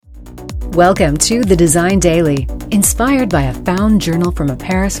Welcome to The Design Daily. Inspired by a found journal from a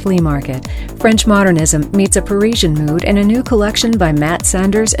Paris flea market, French modernism meets a Parisian mood in a new collection by Matt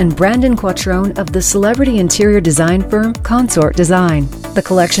Sanders and Brandon Quattrone of the celebrity interior design firm Consort Design. The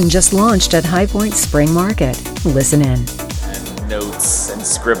collection just launched at High Point Spring Market. Listen in. And notes and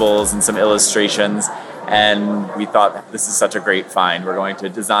scribbles and some illustrations, and we thought this is such a great find. We're going to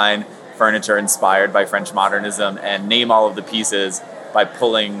design furniture inspired by French modernism and name all of the pieces by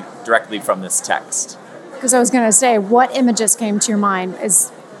pulling directly from this text. Because I was going to say, what images came to your mind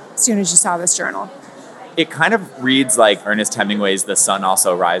as soon as you saw this journal? It kind of reads like Ernest Hemingway's The Sun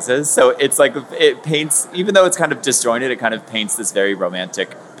Also Rises. So it's like, it paints, even though it's kind of disjointed, it kind of paints this very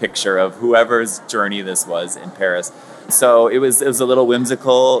romantic picture of whoever's journey this was in Paris. So it was a little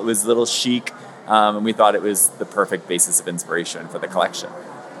whimsical, it was a little chic, and we thought it was the perfect basis of inspiration for the collection.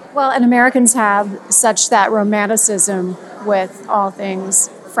 Well, and Americans have such that romanticism with all things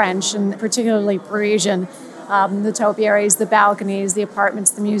French, and particularly Parisian. The topiaries, the balconies, the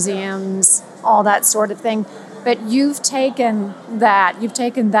apartments, the museums, all that sort of thing. But you've taken that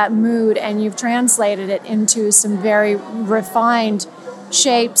mood and you've translated it into some very refined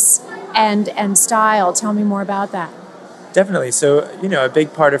shapes and style. Tell me more about that. Definitely. So, a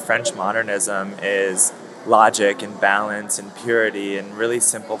big part of French modernism is logic and balance and purity and really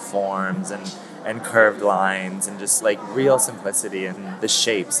simple forms and curved lines and just like real simplicity in the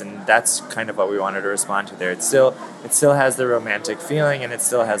shapes, and that's kind of what we wanted to respond to there. It still has the romantic feeling and it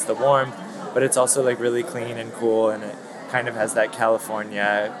still has the warmth, but it's also like really clean and cool, and it kind of has that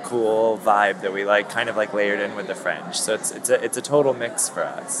California cool vibe that we like, kind of like layered in with the French. So it's a total mix for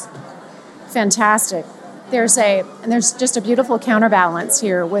us. Fantastic. There's just a beautiful counterbalance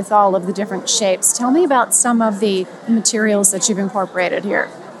here with all of the different shapes. Tell me about some of the materials that you've incorporated here.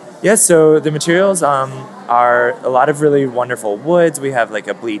 Yes, so the materials are a lot of really wonderful woods. We have like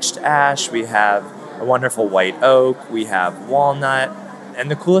a bleached ash, we have a wonderful white oak, we have walnut.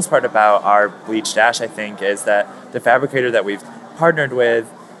 And the coolest part about our bleached ash, I think, is that the fabricator that we've partnered with,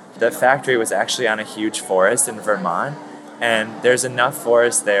 the factory was actually on a huge forest in Vermont. And there's enough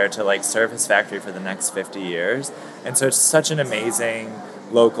forest there to like serve his factory for the next 50 years. And so it's such an amazing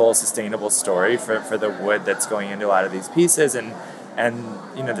local sustainable story for the wood that's going into a lot of these pieces. And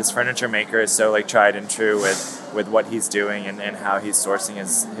this furniture maker is so like tried and true with what he's doing and how he's sourcing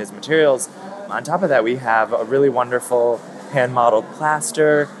his materials. On top of that, we have a really wonderful hand-modeled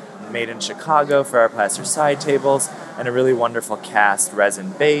plaster made in Chicago for our plaster side tables, and a really wonderful cast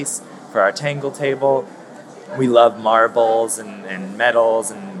resin base for our tangle table. We love marbles and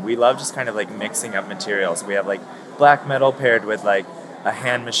metals, and we love just kind of like mixing up materials. We have like black metal paired with like a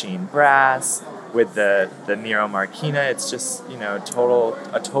hand machine brass with the Nero Marquina. It's just, a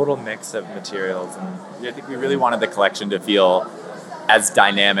total mix of materials. And I think we really wanted the collection to feel as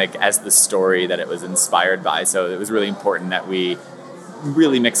dynamic as the story that it was inspired by. So it was really important that we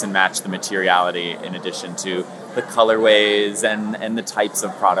really mix and match the materiality in addition to the colorways and the types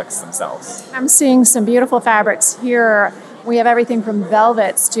of products themselves. I'm seeing some beautiful fabrics here. We have everything from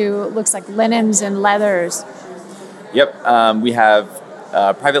velvets to looks like linens and leathers. Yep, we have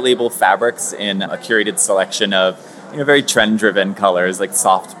private label fabrics in a curated selection of very trend-driven colors like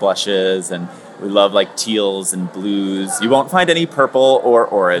soft blushes, and we love like teals and blues. You won't find any purple or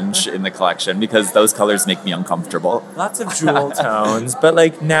orange in the collection because those colors make me uncomfortable. Lots of jewel tones, but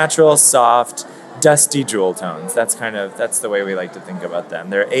like natural, soft, dusty jewel tones. That's the way we like to think about them.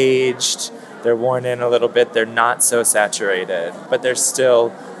 They're aged, they're worn in a little bit, they're not so saturated, but they're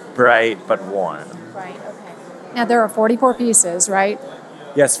still bright but warm. Right, okay. Now there are 44 pieces, right?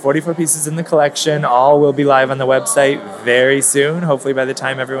 Yes, 44 pieces in the collection. All will be live on the website very soon. Hopefully by the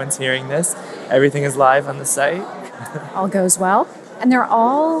time everyone's hearing this, everything is live on the site. All goes well. And they're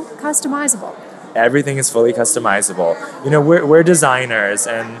all customizable. Everything is fully customizable. We're designers,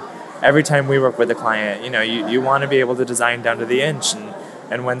 and every time we work with a client, you want to be able to design down to the inch.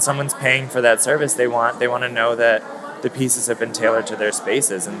 And when someone's paying for that service, they want to know that the pieces have been tailored to their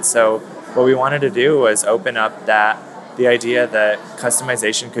spaces. And so what we wanted to do was open up the idea that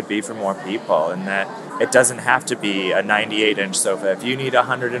customization could be for more people, and that it doesn't have to be a 98-inch sofa. If you need a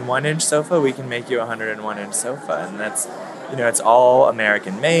 101-inch sofa, we can make you a 101-inch sofa. And that's, it's all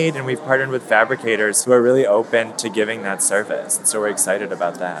American made, and we've partnered with fabricators who are really open to giving that service. And so we're excited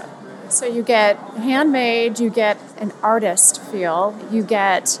about that. So you get handmade, you get an artist feel, you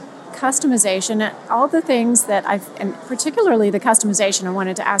get customization, all the things that and particularly the customization, I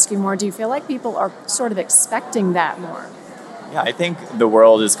wanted to ask you more. Do you feel like people are sort of expecting that more? Yeah, I think the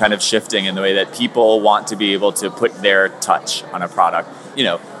world is kind of shifting in the way that people want to be able to put their touch on a product.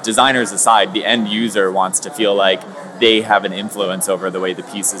 designers aside, the end user wants to feel like they have an influence over the way the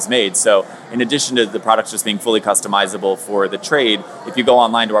piece is made. So in addition to the products just being fully customizable for the trade, if you go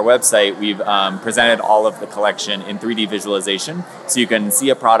online to our website, we've presented all of the collection in 3D visualization. So you can see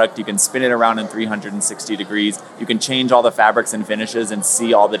a product, you can spin it around in 360 degrees, you can change all the fabrics and finishes and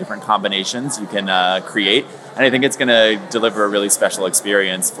see all the different combinations you can create. And I think it's going to deliver a really special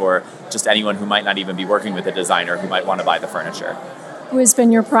experience for just anyone who might not even be working with a designer who might want to buy the furniture. Who has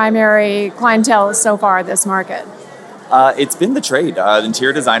been your primary clientele so far at this market? It's been the trade.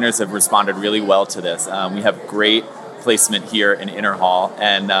 Interior designers have responded really well to this. We have great placement here in Inner Hall,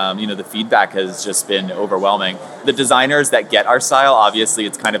 and the feedback has just been overwhelming. The designers that get our style, obviously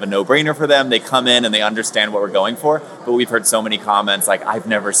it's kind of a no-brainer for them. They come in and they understand what we're going for, but we've heard so many comments like, I've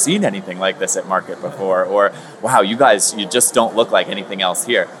never seen anything like this at market before, or wow, you just don't look like anything else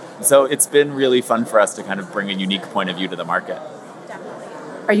here. So it's been really fun for us to kind of bring a unique point of view to the market.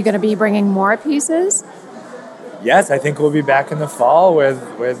 Are you going to be bringing more pieces? Yes, I think we'll be back in the fall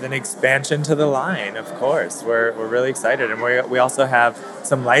with an expansion to the line, of course. We're really excited, and we also have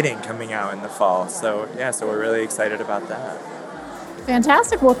some lighting coming out in the fall. So we're really excited about that.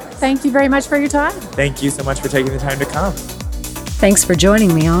 Fantastic. Well, thank you very much for your time. Thank you so much for taking the time to come. Thanks for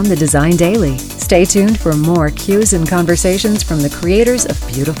joining me on the Design Daily. Stay tuned for more cues and conversations from the creators of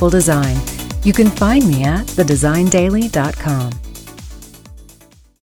beautiful design. You can find me at thedesigndaily.com.